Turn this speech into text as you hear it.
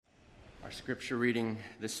Our scripture reading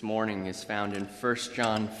this morning is found in 1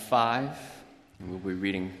 John 5, and we'll be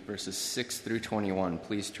reading verses 6 through 21.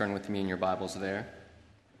 Please turn with me in your Bibles there.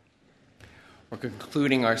 We're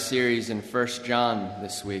concluding our series in 1 John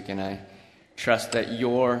this week, and I trust that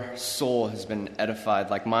your soul has been edified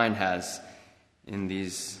like mine has in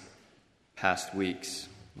these past weeks.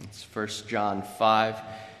 It's 1 John 5,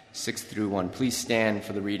 6 through 1. Please stand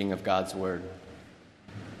for the reading of God's word.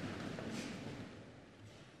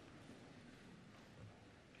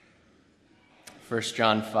 1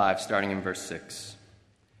 John 5, starting in verse 6.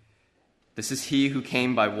 This is he who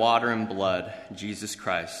came by water and blood, Jesus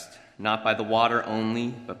Christ, not by the water only,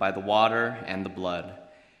 but by the water and the blood.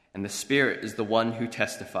 And the Spirit is the one who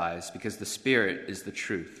testifies, because the Spirit is the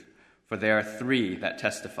truth. For there are three that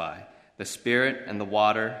testify, the Spirit and the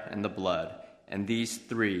water and the blood, and these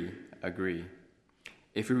three agree.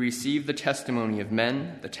 If we receive the testimony of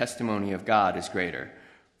men, the testimony of God is greater.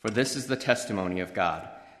 For this is the testimony of God,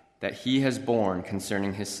 that he has borne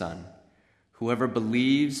concerning his Son. Whoever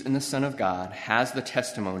believes in the Son of God has the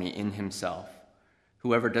testimony in himself.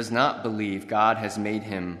 Whoever does not believe, God has made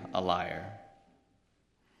him a liar,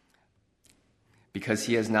 because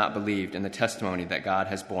he has not believed in the testimony that God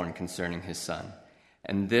has borne concerning his Son.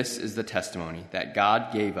 And this is the testimony, that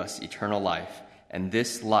God gave us eternal life, and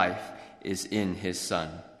this life is in his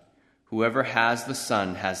Son. Whoever has the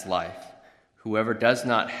Son has life. Whoever does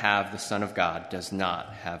not have the Son of God does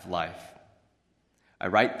not have life. I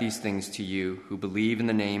write these things to you who believe in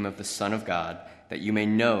the name of the Son of God, that you may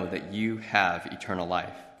know that you have eternal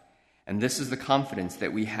life. And this is the confidence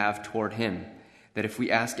that we have toward him, that if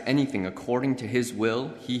we ask anything according to his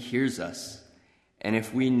will, he hears us. And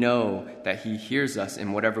if we know that he hears us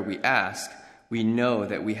in whatever we ask, we know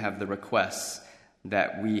that we have the requests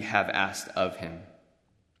that we have asked of him.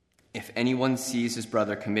 If anyone sees his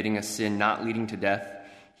brother committing a sin not leading to death,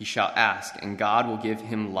 he shall ask, and God will give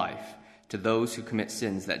him life to those who commit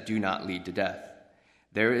sins that do not lead to death.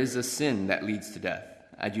 There is a sin that leads to death.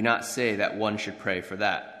 I do not say that one should pray for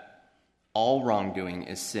that. All wrongdoing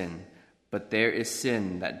is sin, but there is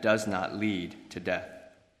sin that does not lead to death.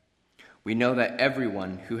 We know that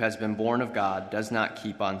everyone who has been born of God does not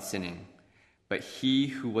keep on sinning, but he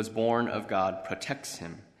who was born of God protects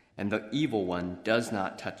him, and the evil one does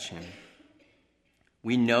not touch him.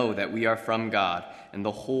 We know that we are from God, and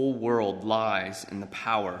the whole world lies in the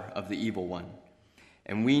power of the evil one.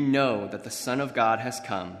 And we know that the Son of God has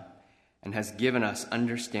come and has given us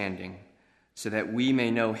understanding, so that we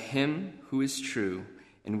may know him who is true,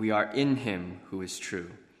 and we are in him who is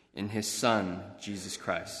true, in his Son, Jesus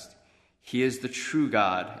Christ. He is the true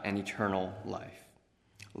God and eternal life.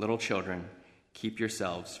 Little children, keep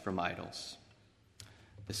yourselves from idols.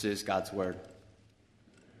 This is God's word.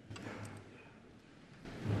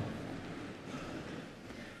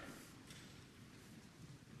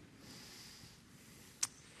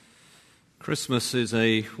 Christmas is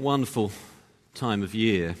a wonderful time of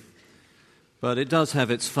year, but it does have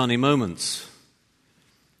its funny moments,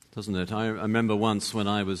 doesn't it? I remember once when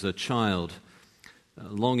I was a child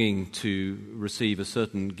longing to receive a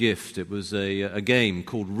certain gift. It was a game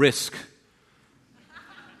called Risk.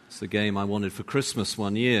 It's the game I wanted for Christmas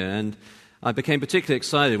one year, and I became particularly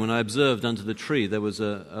excited when I observed under the tree there was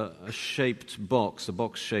a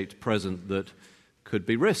box-shaped present that could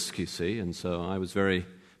be Risk, you see, and so I was very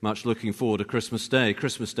much looking forward to Christmas Day.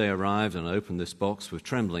 Christmas Day arrived, and I opened this box with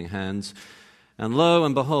trembling hands, and lo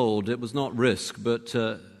and behold, it was not Risk, but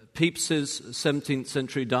Pepys's 17th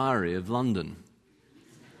century diary of London.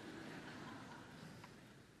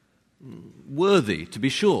 Worthy, to be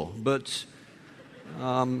sure, but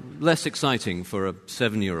less exciting for a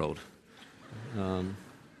 7-year-old. No,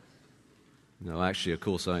 actually, of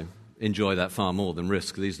course, I enjoy that far more than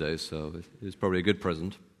Risk these days, so it's probably a good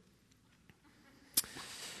present.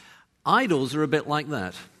 Idols are a bit like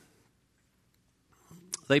that.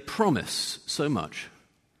 They promise so much,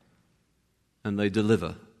 and they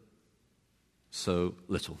deliver so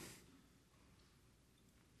little.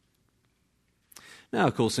 Now,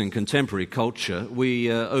 of course, in contemporary culture, we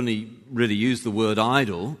only really use the word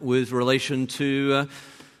idol with relation to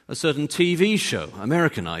a certain TV show,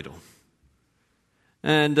 American Idol.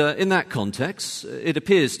 And in that context, it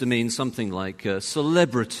appears to mean something like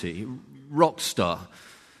celebrity, rock star,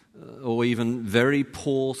 or even very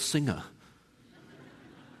poor singer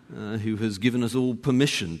who has given us all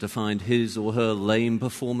permission to find his or her lame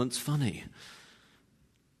performance funny.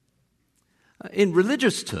 In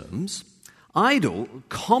religious terms, idol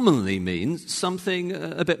commonly means something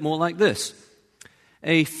a bit more like this: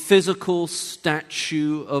 a physical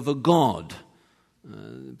statue of a god.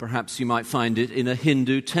 Perhaps you might find it in a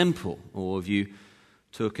Hindu temple, or if you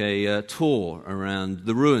took a tour around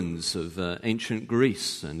the ruins of ancient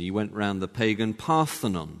Greece, and he went round the pagan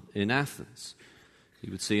Parthenon in Athens, he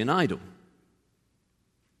would see an idol.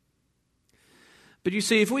 But you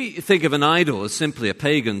see, if we think of an idol as simply a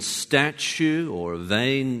pagan statue or a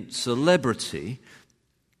vain celebrity,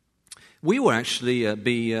 we will actually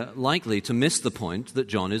be likely to miss the point that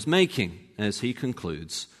John is making as he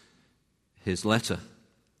concludes his letter.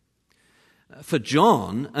 For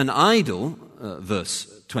John, an idol,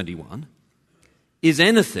 verse 21, is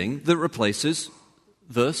anything that replaces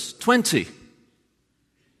verse 20.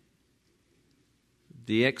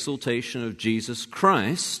 The exaltation of Jesus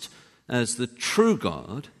Christ as the true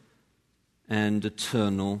God and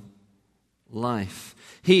eternal life.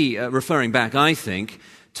 He, referring back, I think,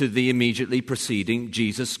 to the immediately preceding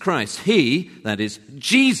Jesus Christ. He, that is,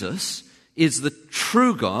 Jesus, is the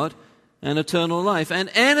true God and eternal life.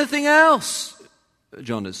 And anything else,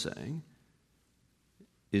 John is saying,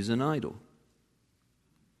 is an idol.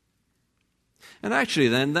 And actually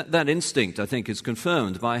then, that instinct, I think, is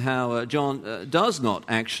confirmed by how John does not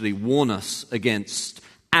actually warn us against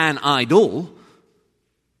an idol,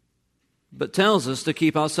 but tells us to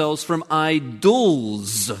keep ourselves from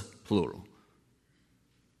idols, plural.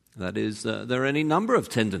 That is, there are any number of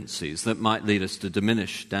tendencies that might lead us to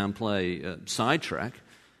diminish, downplay, sidetrack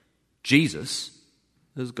Jesus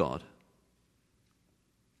as God.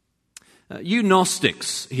 You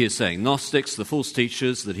Gnostics, he is saying, Gnostics, the false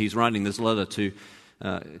teachers that he's writing this letter to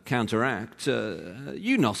counteract,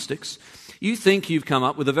 you Gnostics, you think you've come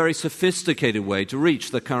up with a very sophisticated way to reach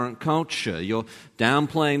the current culture. You're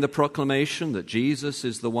downplaying the proclamation that Jesus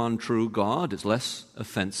is the one true God. It's less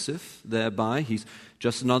offensive thereby. He's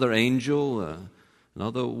just another angel,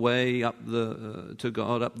 another way up to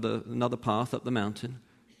God, another path up the mountain.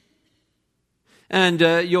 And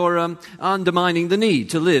you're undermining the need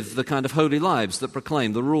to live the kind of holy lives that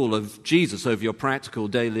proclaim the rule of Jesus over your practical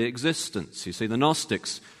daily existence. You see, the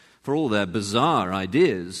Gnostics, for all their bizarre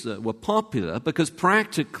ideas, were popular because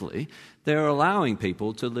practically they're allowing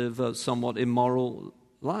people to live somewhat immoral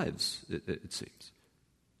lives, it seems.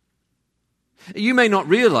 You may not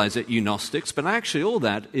realize it, you Gnostics, but actually all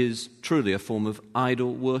that is truly a form of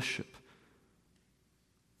idol worship.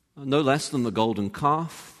 No less than the golden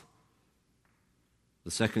calf,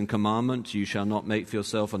 the second commandment, you shall not make for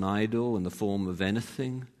yourself an idol in the form of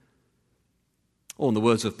anything. Or in the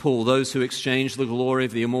words of Paul, those who exchange the glory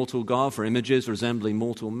of the immortal God for images resembling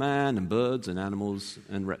mortal man and birds and animals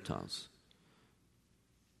and reptiles.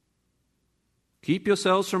 Keep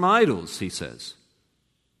yourselves from idols, he says,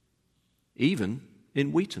 even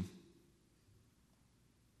in Wheaton.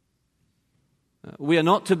 We are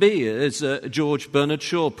not to be, as George Bernard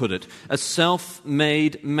Shaw put it, a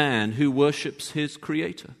self-made man who worships his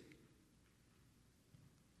Creator.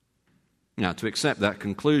 Now, to accept that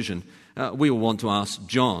conclusion, we will want to ask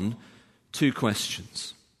John two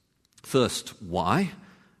questions. First, why?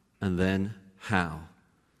 And then, how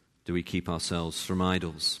do we keep ourselves from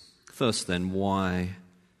idols? First, then, why?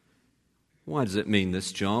 Why does it mean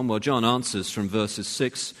this, John? Well, John answers from verses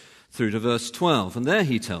 6 through to verse 12, and there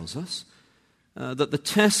he tells us that the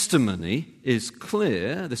testimony is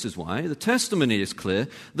clear. This is why. The testimony is clear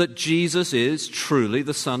that Jesus is truly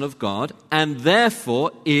the Son of God and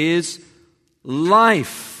therefore is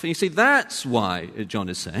life. You see, that's why John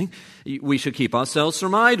is saying we should keep ourselves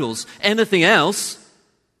from idols. Anything else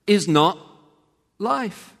is not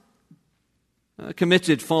life. A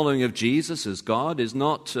committed following of Jesus as God is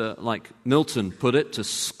not, like Milton put it, to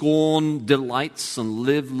scorn delights and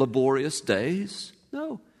live laborious days.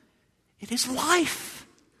 No. It is life.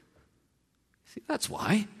 See, that's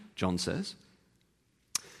why, John says.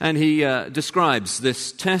 And he describes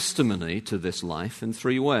this testimony to this life in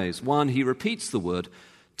three ways. One, he repeats the word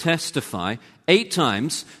testify 8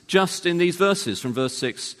 times just in these verses from verse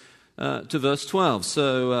 6 to verse 12.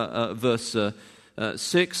 So verse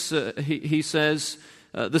 6, he says,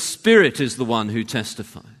 the Spirit is the one who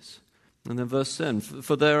testifies. And then verse 7,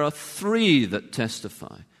 for there are 3 that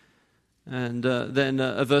testify. And then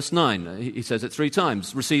verse 9, he says it 3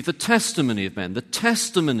 times. Receive the testimony of men. The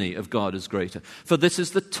testimony of God is greater. For this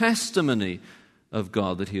is the testimony of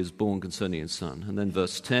God that he is born concerning his Son. And then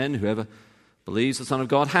verse 10, whoever believes the Son of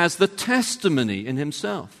God has the testimony in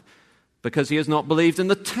himself, because he has not believed in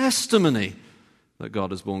the testimony that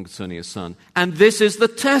God is born concerning his Son. And this is the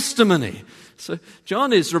testimony. So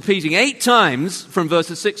John is repeating 8 times from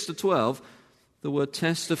verses 6 to 12 the word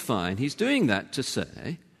testify. And he's doing that to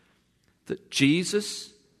say that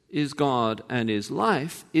Jesus is God and his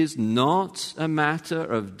life is not a matter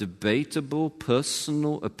of debatable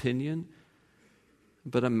personal opinion,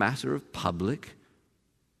 but a matter of public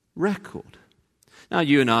record. Now,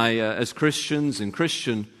 you and I, as Christians, in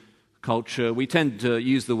Christian culture, we tend to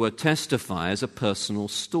use the word testify as a personal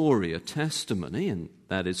story, a testimony, and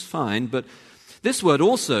that is fine. But this word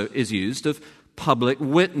also is used of public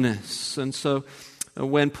witness. And so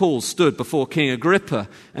when Paul stood before King Agrippa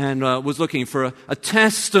and was looking for a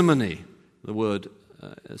testimony, the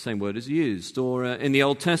same word is used. Or in the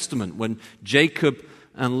Old Testament, when Jacob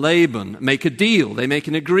and Laban make a deal, they make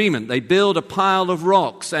an agreement, they build a pile of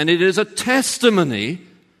rocks, and it is a testimony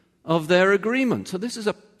of their agreement. So this is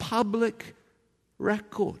a public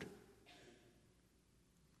record.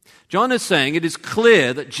 John is saying it is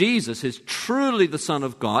clear that Jesus is truly the Son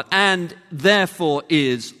of God and therefore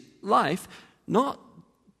is life, not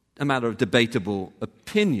a matter of debatable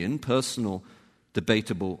opinion, personal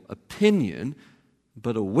debatable opinion,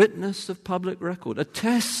 but a witness of public record, a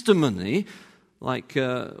testimony like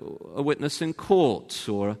a witness in court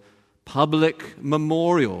or a public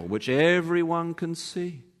memorial which everyone can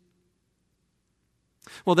see.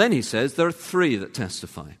 Well, then he says there are three that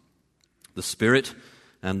testify: the Spirit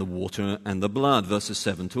and the water and the blood, verses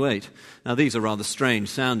 7 to 8. Now, these are rather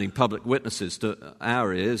strange-sounding public witnesses to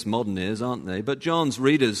our ears, modern ears, aren't they? But John's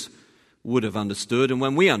readers would have understood, and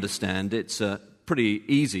when we understand, it's pretty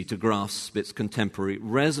easy to grasp its contemporary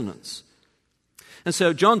resonance. And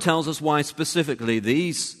so John tells us why specifically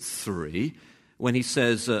these three, when he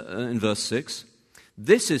says in verse 6,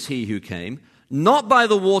 "This is he who came, not by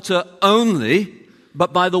the water only,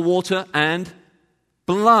 but by the water and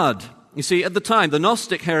blood." You see, at the time, the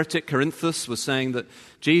Gnostic heretic Corinthus was saying that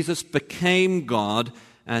Jesus became God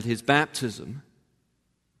at his baptism.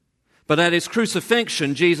 But at his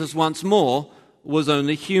crucifixion, Jesus once more was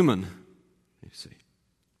only human, you see.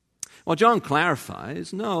 Well, John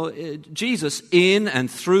clarifies, no, Jesus in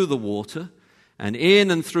and through the water and in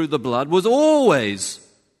and through the blood was always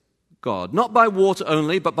God. Not by water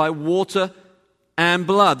only, but by water and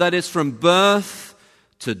blood. That is, from birth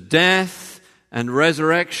to death and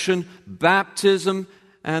resurrection, baptism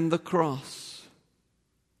and the cross.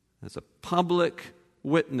 As a public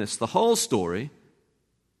witness, the whole story,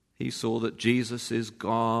 he saw that Jesus is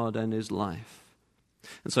God and is life.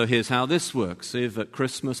 And so here's how this works. If at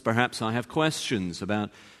Christmas perhaps I have questions about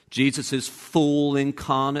Jesus' full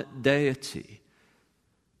incarnate deity,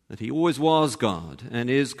 that he always was God and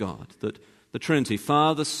is God, that the Trinity,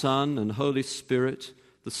 Father, Son, and Holy Spirit,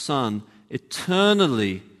 the Son,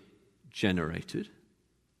 eternally generated,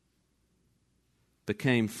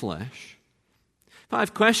 became flesh. If I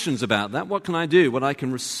have questions about that, what can I do? Well, I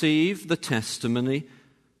can receive the testimony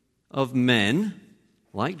of men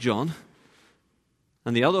like John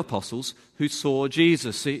and the other apostles who saw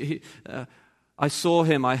Jesus. I saw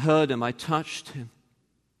him, I heard him, I touched him.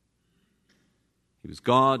 He was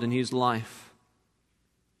God and he is life.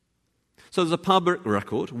 So there's a public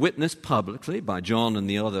record, witnessed publicly by John and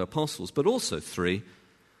the other apostles, but also three,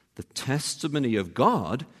 the testimony of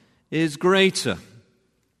God is greater.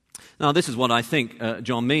 Now, this is what I think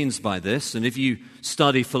John means by this, and if you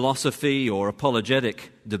study philosophy or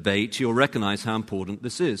apologetic debate, you'll recognize how important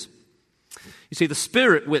this is. You see, the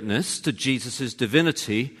Spirit witnessed to Jesus'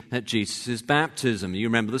 divinity at Jesus' baptism. You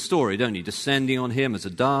remember the story, don't you? Descending on him as a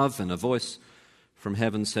dove, and a voice from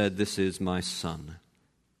heaven said, "This is my Son."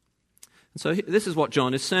 And so this is what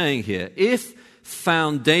John is saying here. If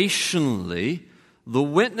foundationally the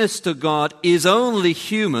witness to God is only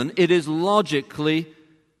human, it is logically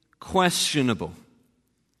questionable.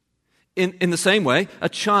 In the same way, a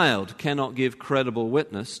child cannot give credible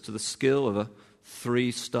witness to the skill of a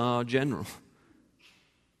 3-star general.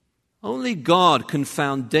 Only God can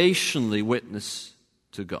foundationally witness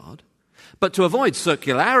to God. But to avoid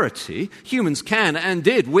circularity, humans can and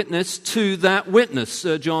did witness to that witness,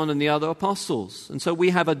 John and the other apostles. And so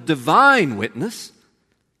we have a divine witness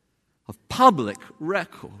of public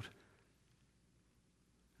record.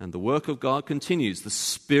 And the work of God continues. The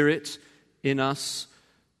Spirit in us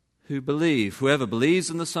who believe. Whoever believes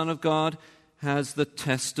in the Son of God has the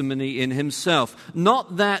testimony in himself.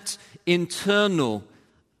 Not that internal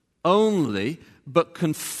only, but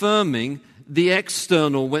confirming the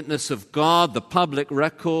external witness of God, the public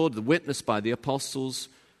record, the witness by the apostles,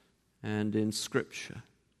 and in Scripture.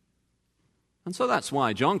 And so that's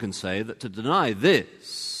why John can say that to deny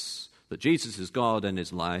this, that Jesus is God and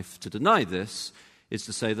is life, to deny this is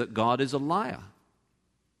to say that God is a liar.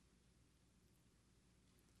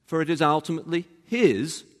 For it is ultimately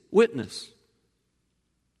his witness.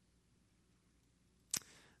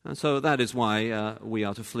 And so that is why we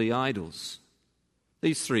are to flee idols.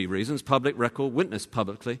 These three reasons: public record, witness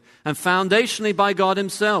publicly, and foundationally by God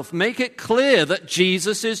himself. Make it clear that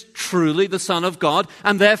Jesus is truly the Son of God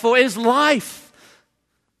and therefore is life.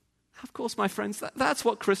 How Of course, my friends, that's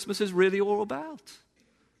what Christmas is really all about.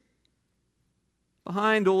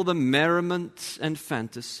 Behind all the merriment and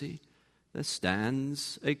fantasy, there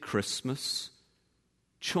stands a Christmas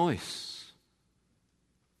choice.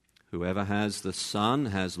 Whoever has the Son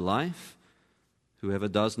has life. Whoever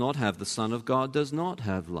does not have the Son of God does not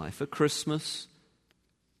have life. A Christmas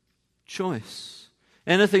choice.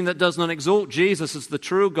 Anything that does not exalt Jesus as the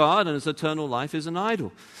true God and as eternal life is an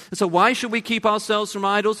idol. And so why should we keep ourselves from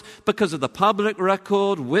idols? Because of the public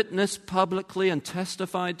record, witnessed publicly and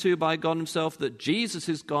testified to by God himself that Jesus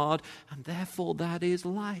is God, and therefore that is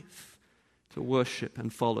life, to worship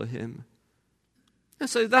and follow him. And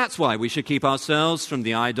so that's why we should keep ourselves from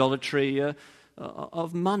the idolatry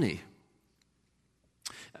of money.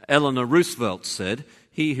 Eleanor Roosevelt said,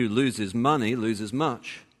 "He who loses money loses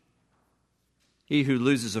much. He who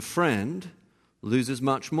loses a friend loses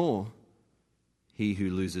much more. He who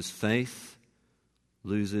loses faith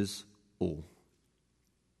loses all."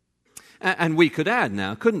 And we could add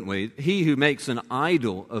now, couldn't we? He who makes an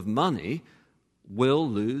idol of money will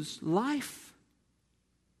lose life.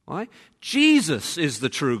 Why? Jesus is the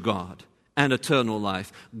true God and eternal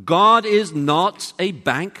life. God is not a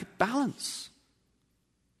bank balance.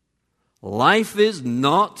 Life is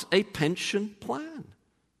not a pension plan.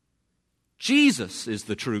 Jesus is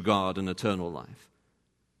the true God and eternal life.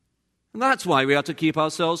 And that's why we are to keep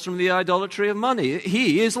ourselves from the idolatry of money.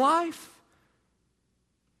 He is life.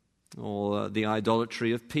 Or the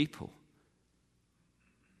idolatry of people.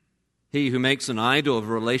 He who makes an idol of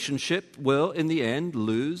a relationship will, in the end,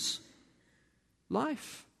 lose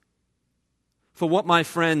life. For what my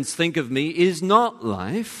friends think of me is not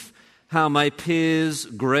life. How my peers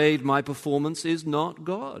grade my performance is not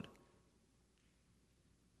God.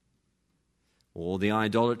 Or the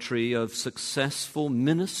idolatry of successful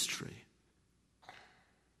ministry.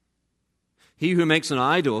 He who makes an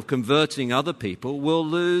idol of converting other people will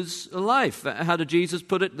lose life. How did Jesus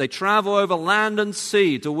put it? They travel over land and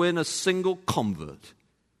sea to win a single convert.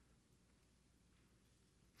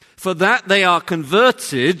 For that they are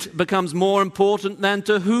converted becomes more important than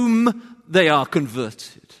to whom they are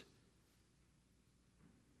converted.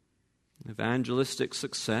 Evangelistic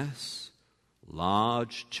success,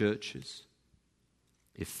 large churches,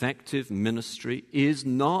 effective ministry is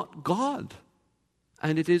not God,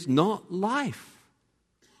 and it is not life.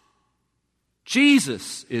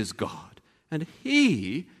 Jesus is God, and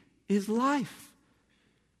he is life.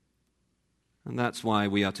 And that's why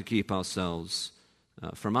we are to keep ourselves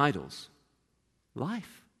from idols.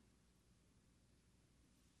 Life.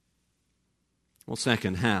 Well,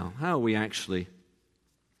 second, how? How are we actually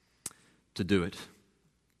to do it?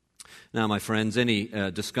 Now, my friends, any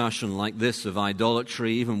discussion like this of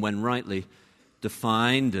idolatry, even when rightly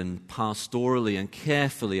defined and pastorally and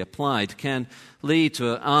carefully applied, can lead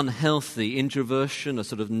to an unhealthy introversion, a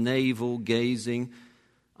sort of navel-gazing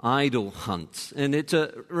idol hunt. And it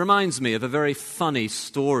reminds me of a very funny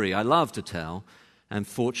story I love to tell, and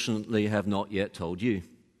fortunately have not yet told you.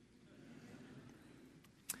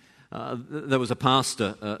 There was a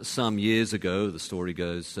pastor some years ago, the story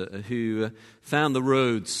goes, who found the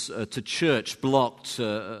roads to church blocked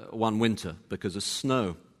one winter because of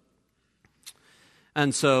snow.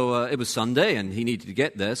 And so it was Sunday and he needed to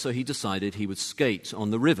get there, so he decided he would skate on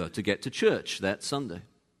the river to get to church that Sunday.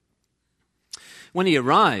 When he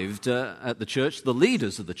arrived at the church, the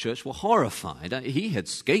leaders of the church were horrified. He had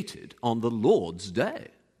skated on the Lord's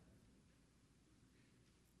day.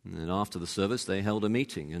 And then after the service, they held a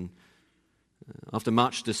meeting. And after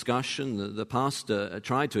much discussion, the pastor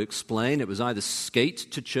tried to explain it was either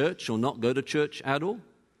skate to church or not go to church at all.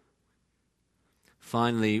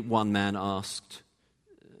 Finally, one man asked,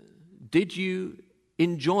 "Did you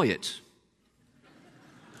enjoy it?"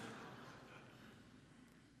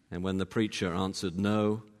 And when the preacher answered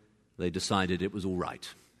no, they decided it was all right.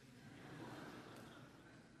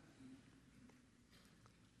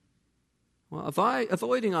 Well,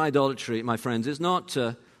 avoiding idolatry, my friends, is not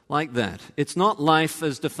like that. It's not life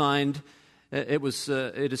as defined. It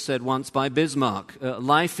is said once by Bismarck.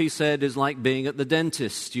 Life, he said, is like being at the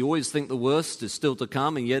dentist. You always think the worst is still to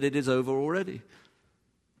come, and yet it is over already.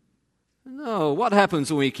 No, what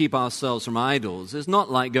happens when we keep ourselves from idols is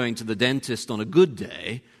not like going to the dentist on a good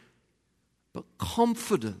day, but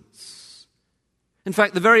confidence. In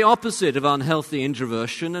fact, the very opposite of unhealthy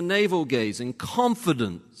introversion and navel-gazing,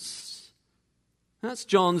 confidence. That's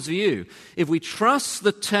John's view. If we trust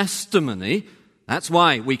the testimony, that's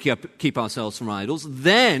why we keep ourselves from idols,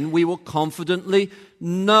 then we will confidently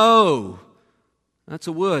know. That's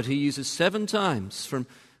a word he uses 7 times from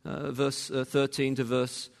verse 13 to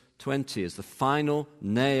verse 20 is the final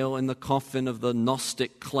nail in the coffin of the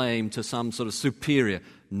Gnostic claim to some sort of superior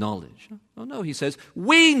knowledge. Oh no, he says,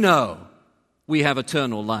 we know we have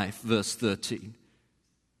eternal life, verse 13.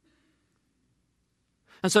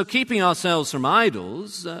 And so keeping ourselves from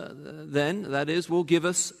idols, then, that is, will give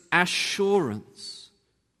us assurance.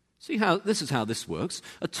 See how this works.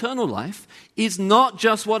 Eternal life is not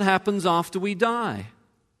just what happens after we die.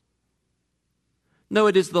 No,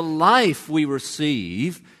 it is the life we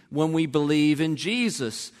receive when we believe in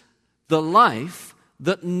Jesus, the life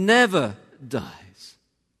that never dies.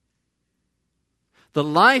 The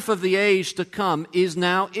life of the age to come is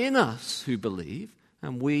now in us who believe,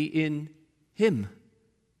 and we in Him.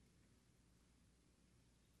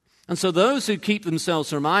 And so those who keep themselves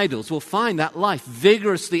from idols will find that life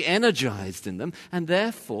vigorously energized in them, and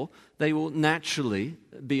therefore they will naturally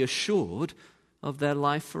be assured of their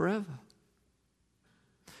life forever.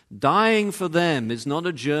 Dying for them is not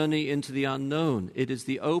a journey into the unknown. It is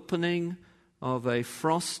the opening of a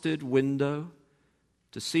frosted window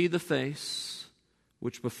to see the face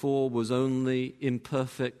which before was only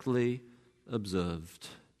imperfectly observed.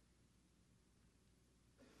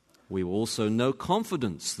 We will also know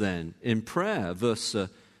confidence then in prayer, verses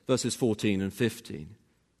 14 and 15,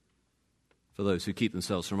 for those who keep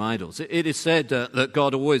themselves from idols. It is said that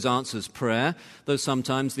God always answers prayer, though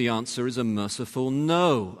sometimes the answer is a merciful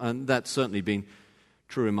no, and that's certainly been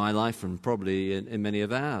true in my life and probably in many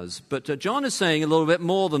of ours. But John is saying a little bit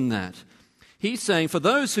more than that. He's saying for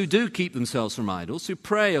those who do keep themselves from idols, who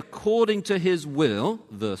pray according to His will,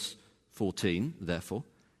 verse 14, therefore,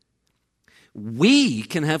 we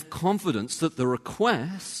can have confidence that the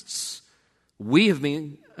requests we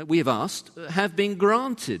have asked have been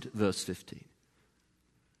granted, verse 15.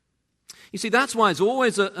 You see, that's why it's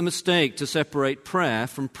always a mistake to separate prayer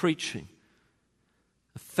from preaching.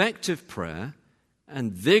 Effective prayer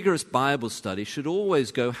and vigorous Bible study should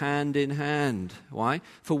always go hand in hand. Why?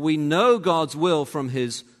 For we know God's will from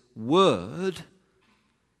His Word,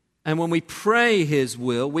 and when we pray His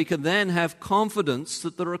will, we can then have confidence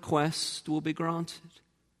that the request will be granted.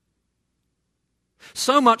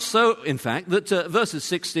 So much so, in fact, that verses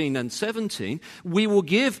 16 and 17, we will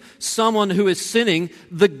give someone who is sinning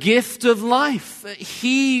the gift of life.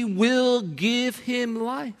 He will give him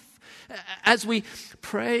life. As we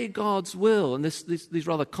pray God's will, and these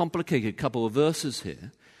rather complicated couple of verses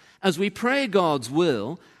here, as we pray God's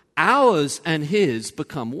will, ours and His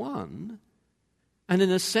become one. And in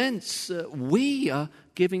a sense, we are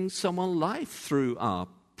giving someone life through our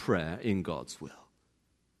prayer in God's will.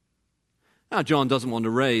 Now, John doesn't want to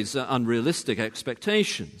raise unrealistic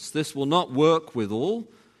expectations. This will not work with all,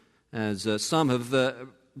 as some have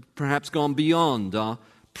perhaps gone beyond our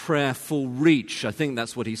prayerful reach. I think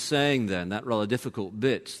that's what he's saying there in that rather difficult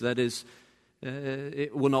bit. That is,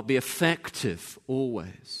 it will not be effective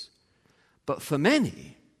always. But for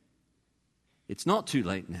many, it's not too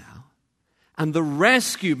late now. And the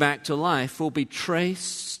rescue back to life will be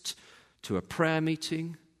traced to a prayer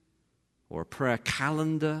meeting or a prayer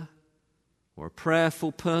calendar or a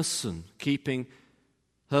prayerful person keeping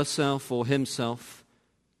herself or himself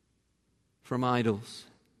from idols.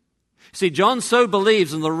 See, John so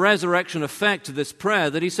believes in the resurrection effect of this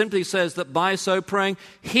prayer that he simply says that by so praying,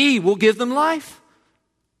 he will give them life.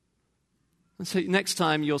 And so next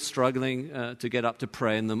time you're struggling to get up to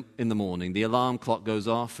pray in the morning, the alarm clock goes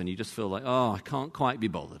off and you just feel like, I can't quite be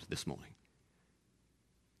bothered this morning.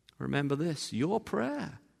 Remember this, your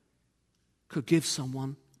prayer could give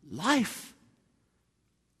someone life.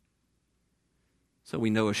 So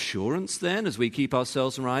we know assurance then as we keep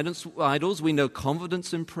ourselves from idols. We know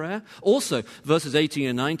confidence in prayer. Also, verses 18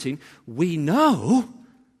 and 19, we know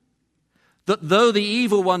that though the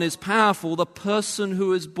evil one is powerful, the person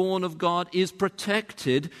who is born of God is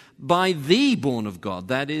protected by the born of God,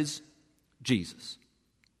 that is, Jesus.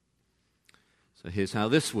 So here's how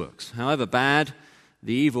this works. However bad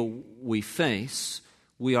the evil we face,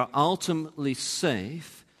 we are ultimately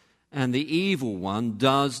safe, and the evil one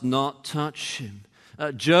does not touch him.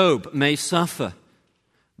 Job may suffer,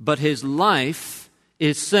 but his life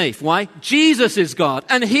is safe. Why? Jesus is God,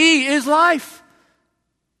 and He is life.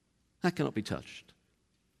 That cannot be touched.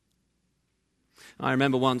 I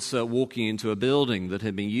remember once walking into a building that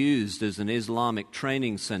had been used as an Islamic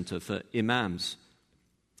training center for imams.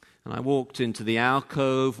 And I walked into the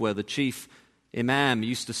alcove where the chief imam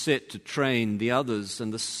used to sit to train the others,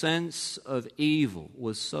 and the sense of evil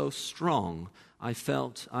was so strong, I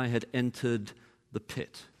felt I had entered the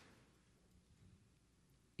pit.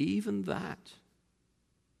 Even that.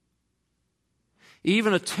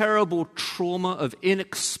 Even a terrible trauma of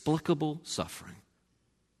inexplicable suffering.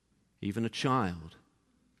 Even a child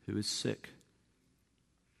who is sick,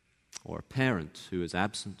 or a parent who is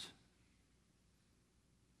absent,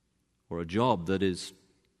 or a job that is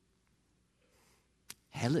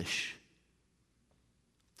hellish,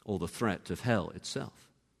 or the threat of hell itself.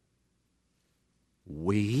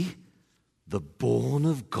 We, the born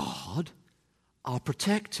of God, are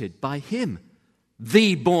protected by Him,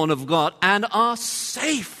 the born of God, and are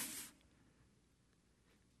safe.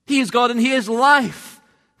 He is God and He is life.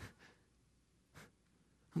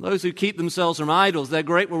 And those who keep themselves from idols, their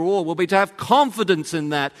great reward will be to have confidence in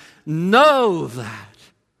that. Know that.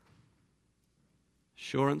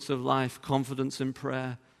 Assurance of life, confidence in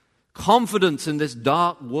prayer, confidence in this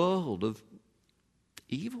dark world of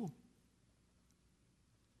evil.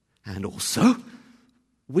 And also,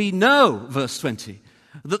 we know, verse 20,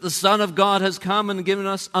 that the Son of God has come and given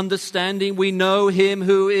us understanding. We know Him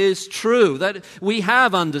who is true. That we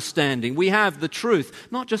have understanding. We have the truth.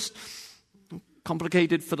 Not just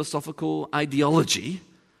complicated philosophical ideology,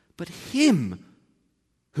 but Him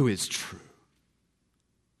who is true.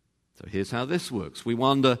 So here's how this works. We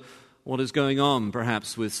wonder what is going on,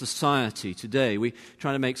 perhaps, with society today. We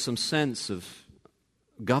try to make some sense of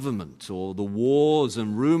government or the wars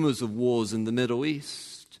and rumors of wars in the Middle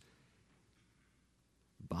East.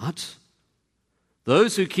 But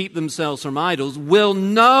those who keep themselves from idols will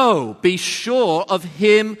know, be sure of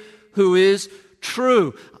Him who is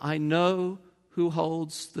true. I know who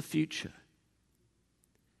holds the future,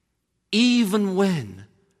 even when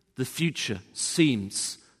the future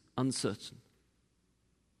seems uncertain.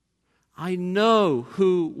 I know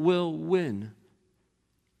who will win,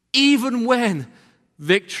 even when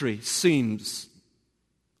victory seems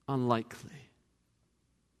unlikely.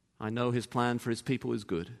 I know His plan for His people is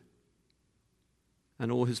good,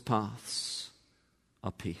 and all His paths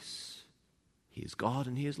are peace. He is God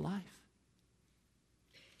and He is life.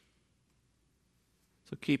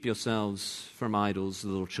 So keep yourselves from idols,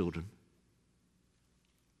 little children.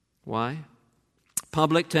 Why?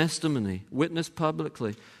 Public testimony, witnessed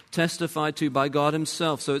publicly, testified to by God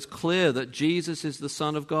Himself. So it's clear that Jesus is the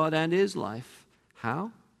Son of God and is life.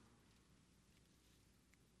 How?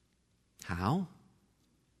 How?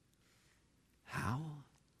 How?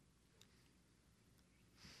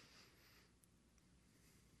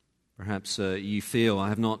 Perhaps you feel I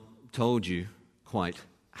have not told you quite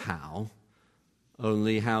how,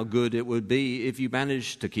 only how good it would be if you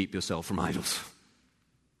managed to keep yourself from idols.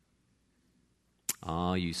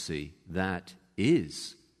 You see, that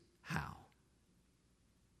is how.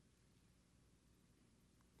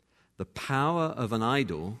 The power of an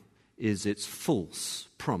idol is its false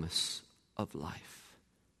promise of life.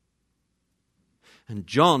 And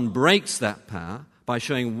John breaks that power by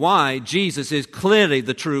showing why Jesus is clearly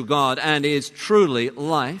the true God and is truly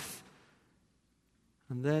life.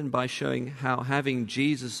 And then by showing how having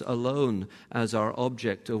Jesus alone as our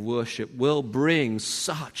object of worship will bring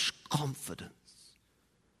such confidence.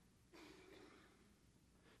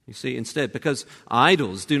 You see, instead, because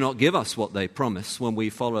idols do not give us what they promise when we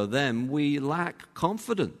follow them, we lack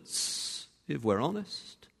confidence, if we're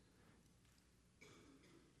honest.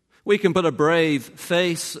 We can put a brave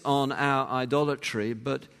face on our idolatry,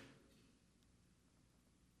 but,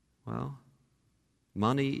 well,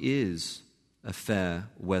 money is a fair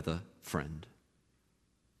weather friend.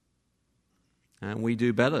 And we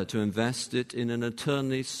do better to invest it in an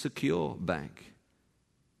eternally secure bank.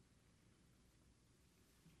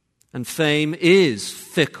 And fame is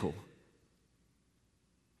fickle.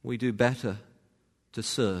 We do better to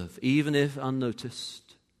serve, even if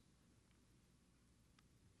unnoticed.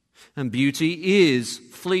 And beauty is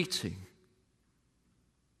fleeting.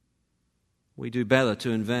 We do better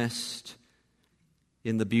to invest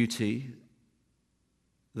in the beauty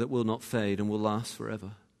that will not fade and will last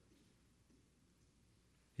forever,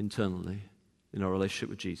 internally, in our relationship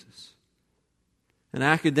with Jesus. And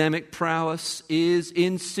academic prowess is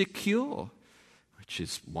insecure, which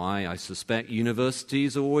is why I suspect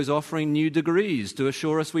universities are always offering new degrees to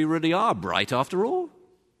assure us we really are bright after all.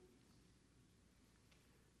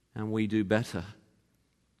 And we do better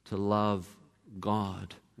to love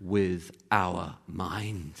God with our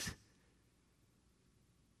mind.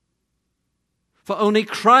 For only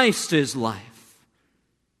Christ is life.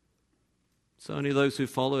 So only those who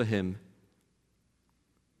follow Him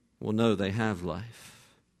will know they have life.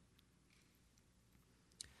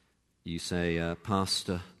 You say,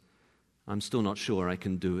 Pastor, I'm still not sure I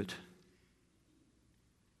can do it.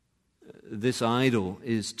 This idol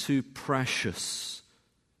is too precious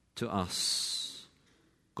to us.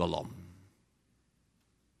 Golom.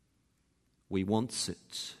 We wants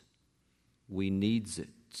it. We needs it.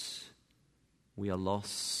 We are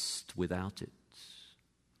lost without it.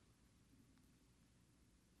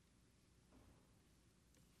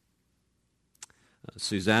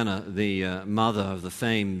 Susanna, the mother of the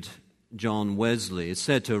famed John Wesley, is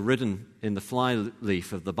said to have written in the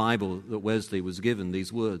flyleaf of the Bible that Wesley was given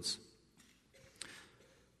these words: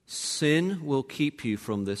 "Sin will keep you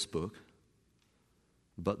from this book,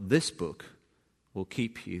 but this book will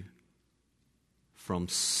keep you from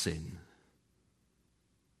sin."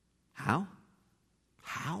 How?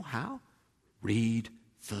 How? Read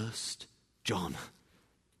 1 John.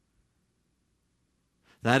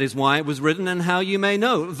 That is why it was written, and how you may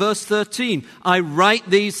know. Verse 13, "I write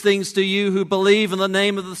these things to you who believe in the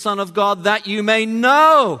name of the Son of God, that you may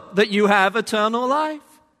know that you have eternal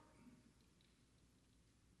life."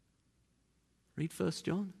 Read 1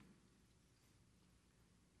 John.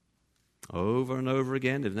 Over and over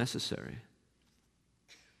again, if necessary.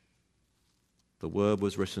 The word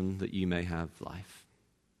was written that you may have life.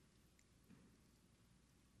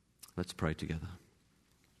 Let's pray together.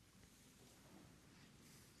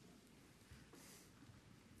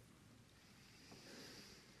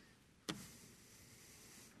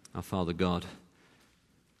 Our Father God,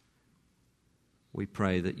 we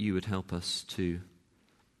pray that you would help us to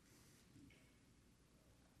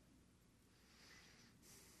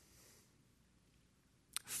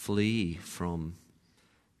flee from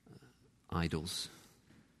idols,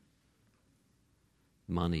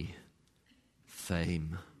 money,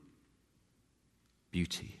 fame,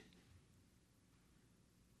 beauty.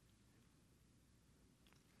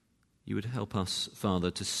 You would help us,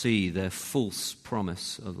 Father, to see their false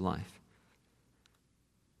promise of life,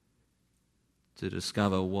 to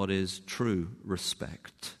discover what is true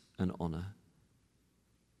respect and honor,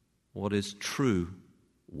 what is true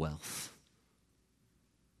wealth,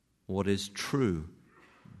 what is true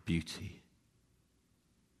beauty,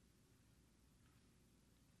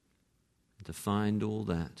 and to find all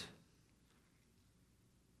that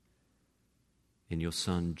in your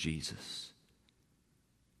Son Jesus.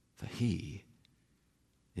 For he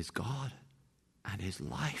is God and is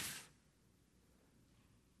life.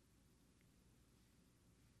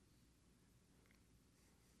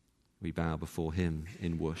 We bow before him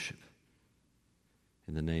in worship.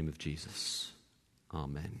 In the name of Jesus.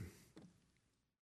 Amen.